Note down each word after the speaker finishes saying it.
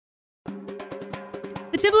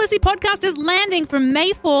Tbilisi Podcast is landing from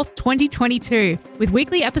May 4th, 2022, with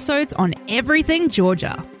weekly episodes on everything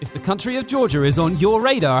Georgia. If the country of Georgia is on your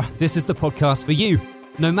radar, this is the podcast for you.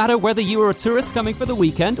 No matter whether you are a tourist coming for the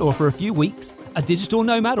weekend or for a few weeks, a digital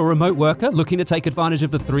nomad or remote worker looking to take advantage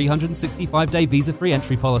of the 365-day visa-free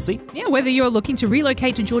entry policy. Yeah, whether you're looking to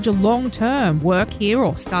relocate to Georgia long-term, work here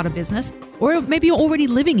or start a business, or maybe you're already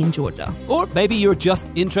living in Georgia. Or maybe you're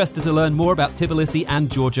just interested to learn more about Tbilisi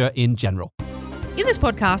and Georgia in general. In this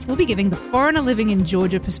podcast, we'll be giving the foreigner living in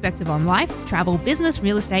Georgia perspective on life, travel, business,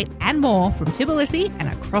 real estate, and more from Tbilisi and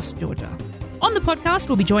across Georgia. On the podcast,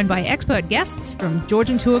 we'll be joined by expert guests, from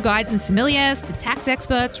Georgian tour guides and sommeliers to tax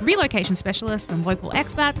experts, relocation specialists, and local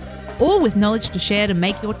expats, all with knowledge to share to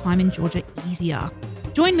make your time in Georgia easier.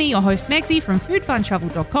 Join me, your host Megzi from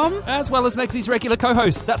foodfuntravel.com. As well as Megzi's regular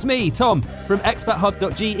co-host, that's me, Tom, from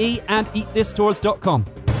expathub.ge and eatthistours.com.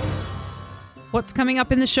 What's coming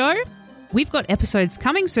up in the show? We've got episodes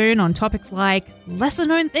coming soon on topics like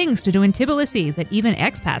lesser-known things to do in Tbilisi that even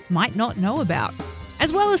expats might not know about,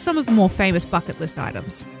 as well as some of the more famous bucket list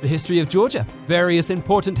items. The history of Georgia, various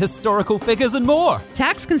important historical figures and more.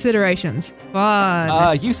 Tax considerations.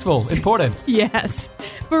 Fun. Useful, important. Yes.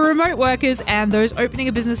 For remote workers and those opening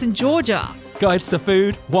a business in Georgia. Guides to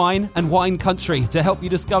food, wine, and wine country to help you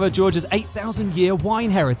discover Georgia's 8,000-year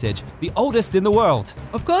wine heritage, the oldest in the world.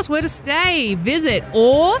 Of course, where to stay, visit,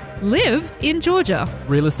 or live in Georgia.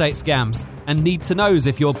 Real estate scams and need-to-knows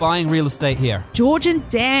if you're buying real estate here. Georgian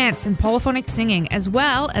dance and polyphonic singing, as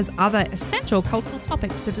well as other essential cultural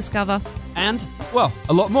topics to discover. And, well,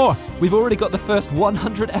 a lot more. We've already got the first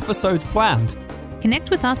 100 episodes planned.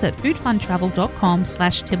 Connect with us at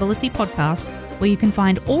foodfuntravel.com/Tbilisi Podcast, where you can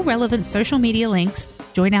find all relevant social media links,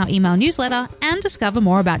 join our email newsletter, and discover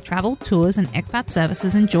more about travel, tours, and expat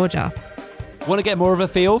services in Georgia. Want to get more of a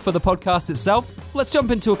feel for the podcast itself? Let's jump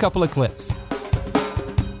into a couple of clips.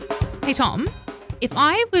 Hey, Tom, if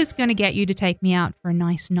I was going to get you to take me out for a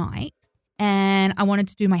nice night and I wanted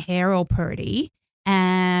to do my hair all pretty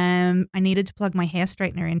and I needed to plug my hair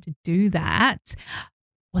straightener in to do that,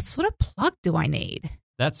 what sort of plug do I need?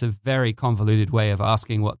 That's a very convoluted way of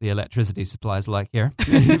asking what the electricity supply is like here.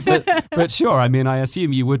 but sure, I mean, I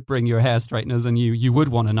assume you would bring your hair straighteners and you would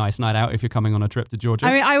want a nice night out if you're coming on a trip to Georgia.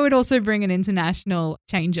 I mean, I would also bring an international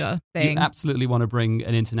changer thing. You absolutely want to bring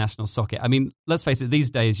an international socket. I mean, let's face it,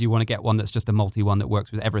 these days you want to get one that's just a multi-one that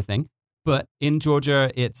works with everything. But in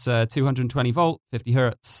Georgia, it's 220 volt, 50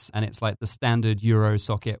 hertz, and it's like the standard Euro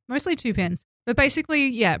socket. Mostly 2 pins. But basically,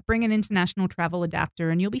 yeah, bring an international travel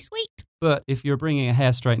adapter and you'll be sweet. But if you're bringing a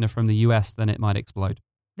hair straightener from the US, then it might explode.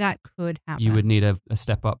 That could happen. You would need a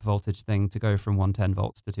step-up voltage thing to go from 110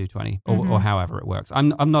 volts to 220, or however it works.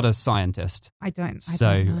 I'm not a scientist. I don't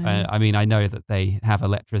know. I mean, I know that they have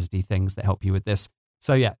electricity things that help you with this.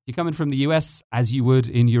 So yeah, you're coming from the US as you would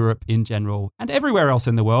in Europe in general and everywhere else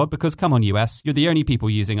in the world, because come on US, you're the only people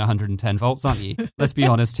using 110 volts, aren't you? Let's be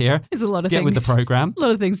honest here. There's a lot of things. Get with the program. A lot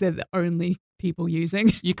of things they're the only people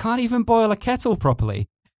using. You can't even boil a kettle properly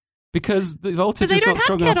because the voltage is not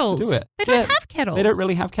strong enough to do it. They don't have kettles. They don't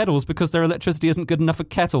really have kettles because their electricity isn't good enough for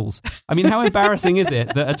kettles. I mean, how embarrassing is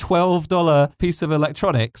it that a $12 piece of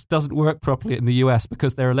electronics doesn't work properly in the US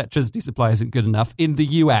because their electricity supply isn't good enough in the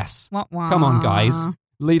US? Come on, guys.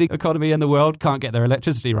 Leading economy in the world can't get their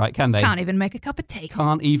electricity right, can they? Can't even make a cup of tea.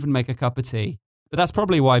 Can't even make a cup of tea. But that's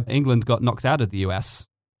probably why England got knocked out of the US,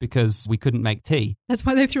 because we couldn't make tea. That's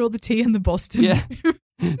why they threw all the tea in the Boston,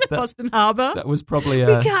 Boston Harbour. That was probably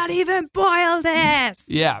we can't even boil this.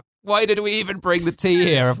 Yeah. Why did we even bring the tea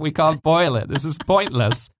here if we can't boil it? This is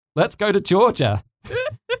pointless. Let's go to Georgia.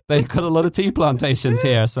 They've got a lot of tea plantations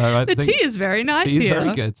here, so I think the tea is very nice here. Tea is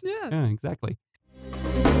very good. Yeah, exactly.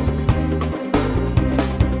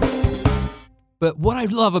 But what I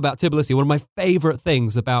love about Tbilisi, one of my favorite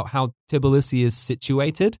things about how Tbilisi is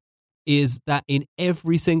situated, is that in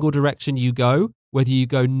every single direction you go, whether you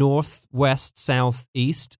go north, west, south,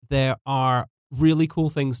 east, there are really cool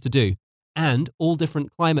things to do, and all different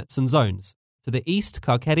climates and zones. To the east,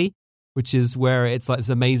 Kakheti, which is where it's like this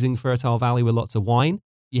amazing fertile valley with lots of wine.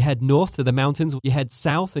 You head north to the mountains. You head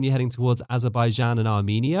south and you're heading towards Azerbaijan and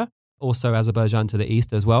Armenia, also Azerbaijan to the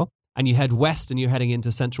east as well. And you head west and you're heading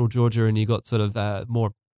into central Georgia and you've got sort of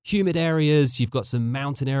more humid areas. You've got some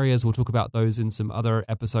mountain areas. We'll talk about those in some other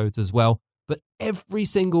episodes as well. But every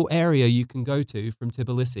single area you can go to from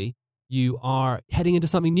Tbilisi, you are heading into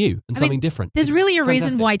something new and something different. There's really a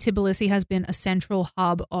reason why Tbilisi has been a central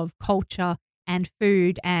hub of culture and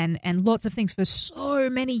food and lots of things for so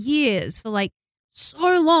many years, for like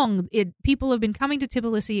so long. People have been coming to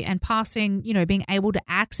Tbilisi and passing, being able to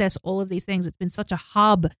access all of these things. It's been such a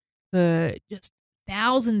hub for just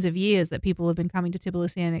thousands of years that people have been coming to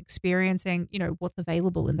Tbilisi and experiencing, what's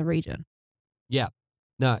available in the region. Yeah.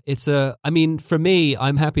 No, for me,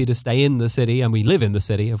 I'm happy to stay in the city, and we live in the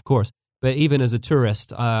city, of course. But even as a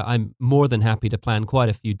tourist, I'm more than happy to plan quite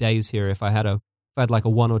a few days here. If I had like a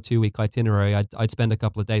 1 or 2 week itinerary, I'd spend a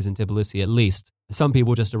couple of days in Tbilisi at least. Some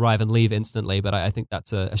people just arrive and leave instantly, but I think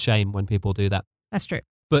that's a shame when people do that. That's true.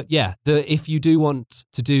 But yeah, if you do want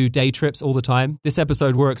to do day trips all the time, this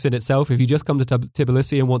episode works in itself. If you just come to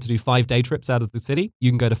Tbilisi and want to do 5 day trips out of the city, you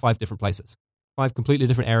can go to 5 different places, 5 completely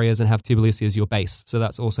different areas, and have Tbilisi as your base. So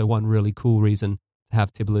that's also one really cool reason to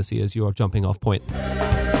have Tbilisi as your jumping off point.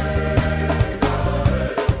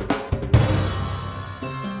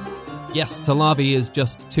 Yes, Telavi is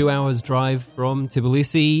just 2 hours drive from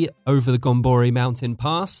Tbilisi over the Gombori mountain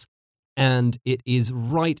pass, and it is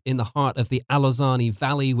right in the heart of the Alazani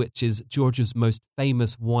Valley, which is Georgia's most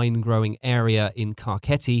famous wine-growing area in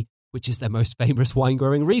Kakheti, which is their most famous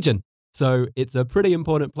wine-growing region. So it's a pretty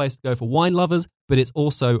important place to go for wine lovers, but it's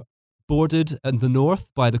also bordered in the north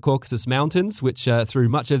by the Caucasus Mountains, which through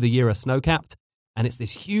much of the year are snow-capped. And it's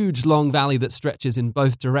this huge long valley that stretches in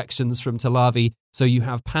both directions from Telavi. So you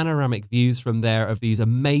have panoramic views from there of these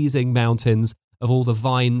amazing mountains, of all the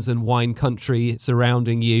vines and wine country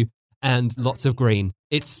surrounding you, and lots of green.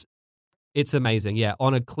 It's amazing. Yeah,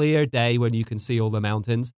 on a clear day when you can see all the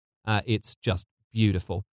mountains, it's just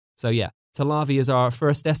beautiful. So yeah, Telavi is our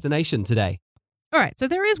first destination today. All right, so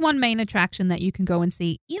there is one main attraction that you can go and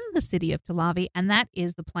see in the city of Telavi, and that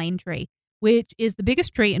is the plane tree, which is the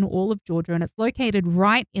biggest tree in all of Georgia, and it's located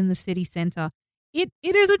right in the city center. It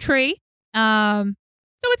is a tree, so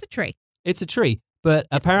it's a tree. It's a tree, but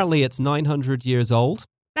apparently it's 900 years old.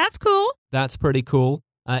 That's cool. That's pretty cool.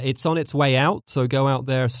 It's on its way out, so go out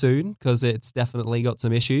there soon because it's definitely got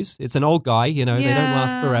some issues. It's an old guy, they don't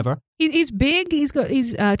last forever. He's big.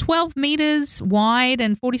 He's 12 meters wide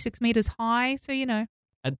and 46 meters high, so And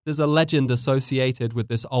there's a legend associated with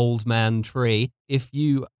this old man tree. If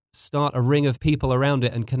you start a ring of people around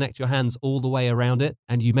it and connect your hands all the way around it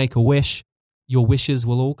and you make a wish, your wishes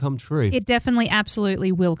will all come true. It definitely,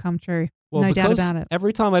 absolutely will come true. Well, no doubt about it.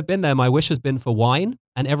 Every time I've been there, my wish has been for wine,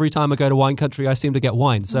 and every time I go to wine country, I seem to get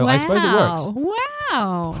wine. So I suppose it works.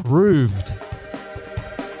 Wow. Proved.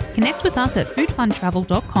 Connect with us at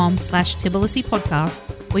foodfuntravel.com/Tbilisi Podcast,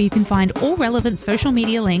 where you can find all relevant social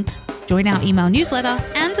media links, join our email newsletter,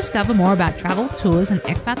 and discover more about travel, tours, and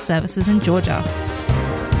expat services in Georgia.